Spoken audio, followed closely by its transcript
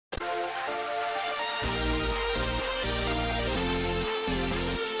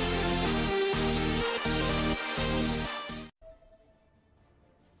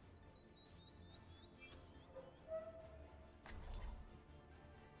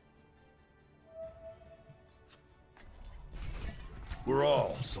We're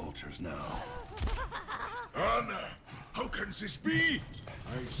all soldiers now. Anna, how can this be?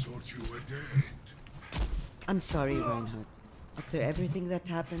 I thought you were dead. I'm sorry, Reinhardt. After everything that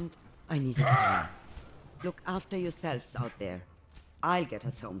happened, I needed time. Look after yourselves out there. I'll get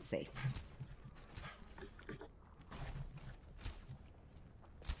us home safe.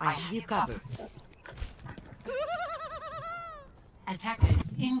 I have you covered. Attackers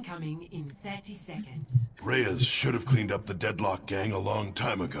incoming in 30 seconds. Reyes should have cleaned up the Deadlock gang a long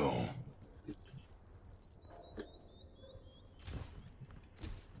time ago.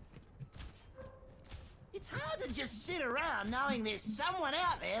 It's hard to just sit around knowing there's someone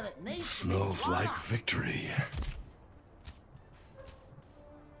out there that needs Smells like victory.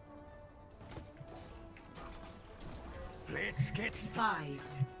 Let's get 5,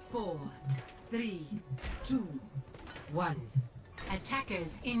 4, 3, 2, 1.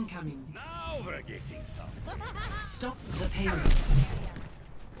 Attackers incoming. Now we're getting some. Stop the payload.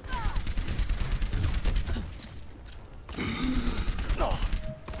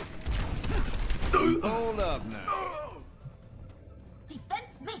 Hold up now.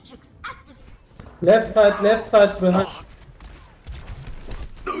 Defense matrix active. Left side behind.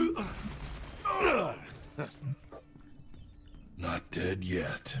 Not dead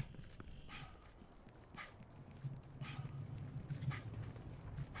yet.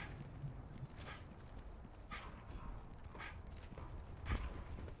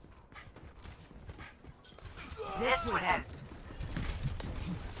 This will help.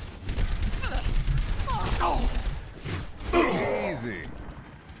 Easy.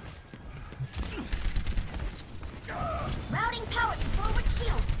 Routing power to forward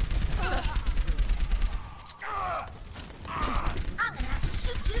shield. I'm gonna have to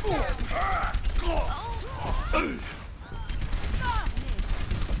shoot you down.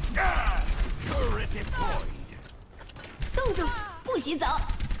 Turret deployed. 冻住，不许走。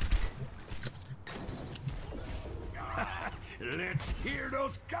 Let's hear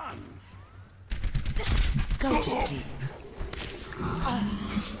those guns. Go to sleep.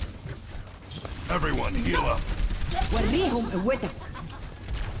 Everyone heal up. وريهم قوتك.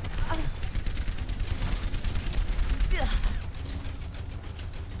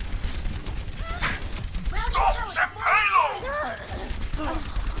 Stop the payload!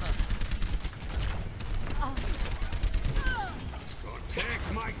 Protect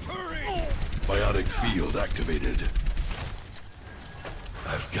my turret. Biotic field activated.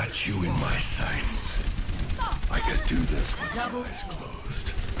 I've got you in my sights. I could do this with my eyes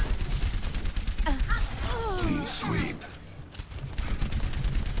closed. Clean sweep.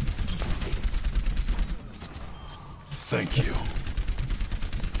 Thank you.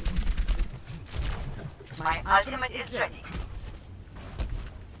 My ultimate is ready.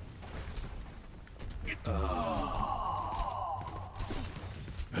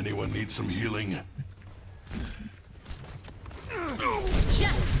 Anyone need some healing?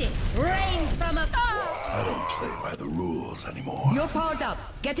 Justice reigns from above. I don't play by the rules anymore. You're powered up.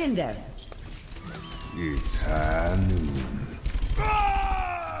 Get in there. It's high noon.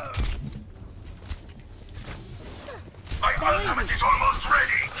 My ultimate is almost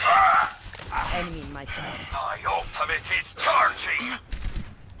ready! Enemy in my sight. My ultimate is charging!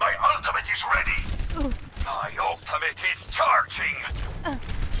 My ultimate is ready! My ultimate is charging!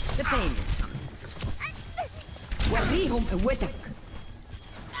 The pain is coming. وريهم قوتك.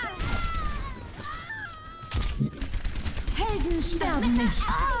 Helden sterben nicht.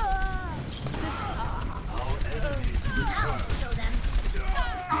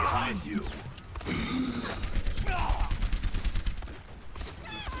 Behind you.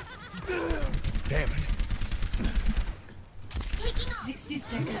 Damn it. 60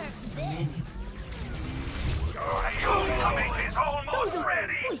 seconds remaining. My ultimate is almost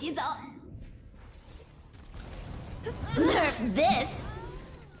ready! 不许走。Nerf this.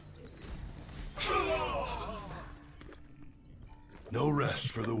 No rest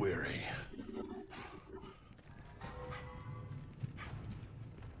for the weary.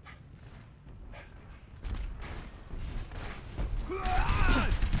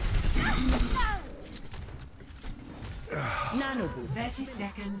 Nanoboot. 30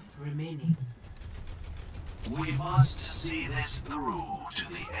 seconds remaining. We must see this through to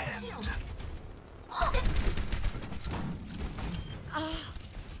the end.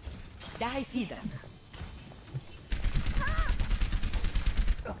 Die Fida.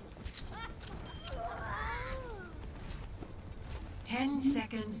 Ten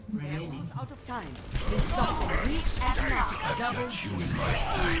seconds remaining. Out of time. I've got you in my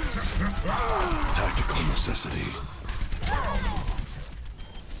sights. Tactical necessity.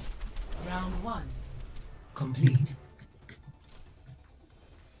 Round 1 complete.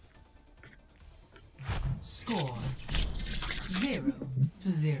 Score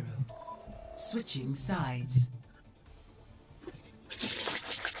 0-0. Switching sides.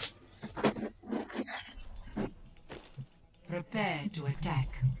 Prepare to attack.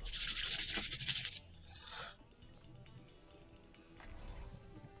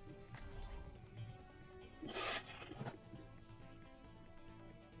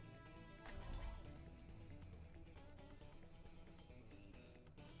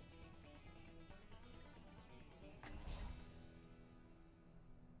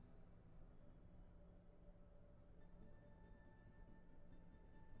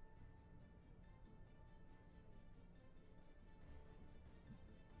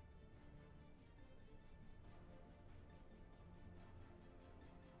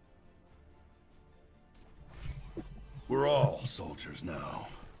 We're all soldiers now.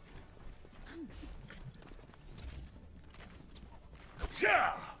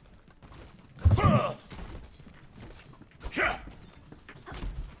 Yeah.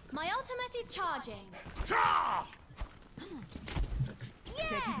 My ultimate is charging. Yeah.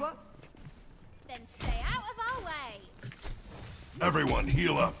 Yeah! Then stay out of our way. Everyone,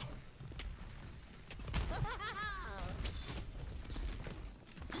 heal up.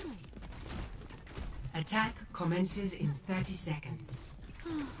 Attack commences in 30 seconds.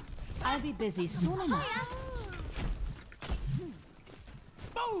 I'll be busy soon enough.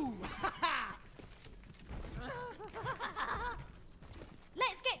 Boom!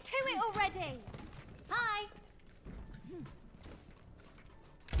 Let's get to it already. Hi.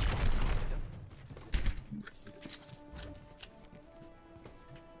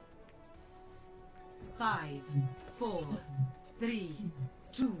 Five, 4, 3,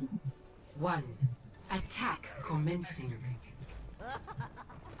 2, 1. Attack commencing.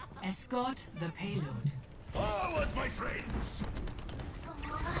 Escort the payload. Forward, my friends!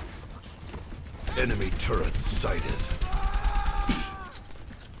 Enemy turret sighted.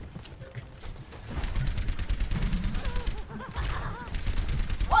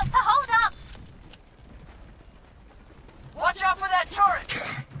 What's the hold up? Watch out for that turret.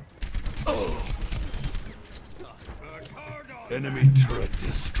 Oh. Enemy turret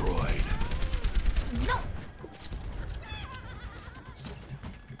destroyed. No.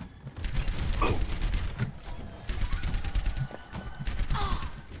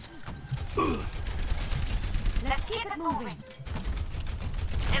 Let's keep it moving.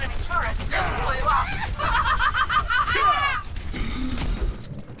 Enemy turret just blew up.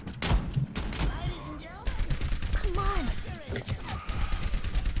 Ladies and gentlemen, Come on.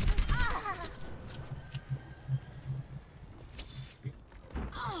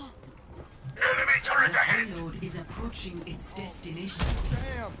 Enemy turret ahead! Payload is approaching its destination.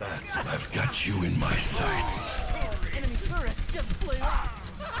 That's, I've got you in my sights. Enemy turret just blew up.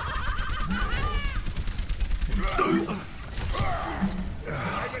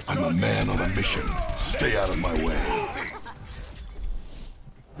 I'm a man on a mission. Stay out of my way.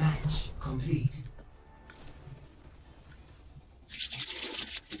 Match complete.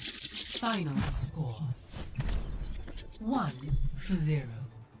 Final score 1-0.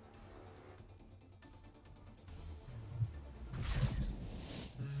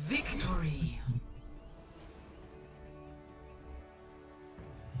 Victory.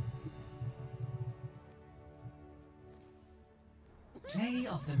 Play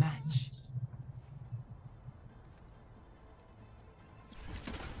of the match.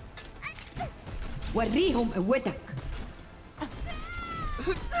 وريهم قوتك.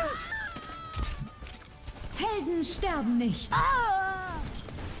 Helden sterben nicht.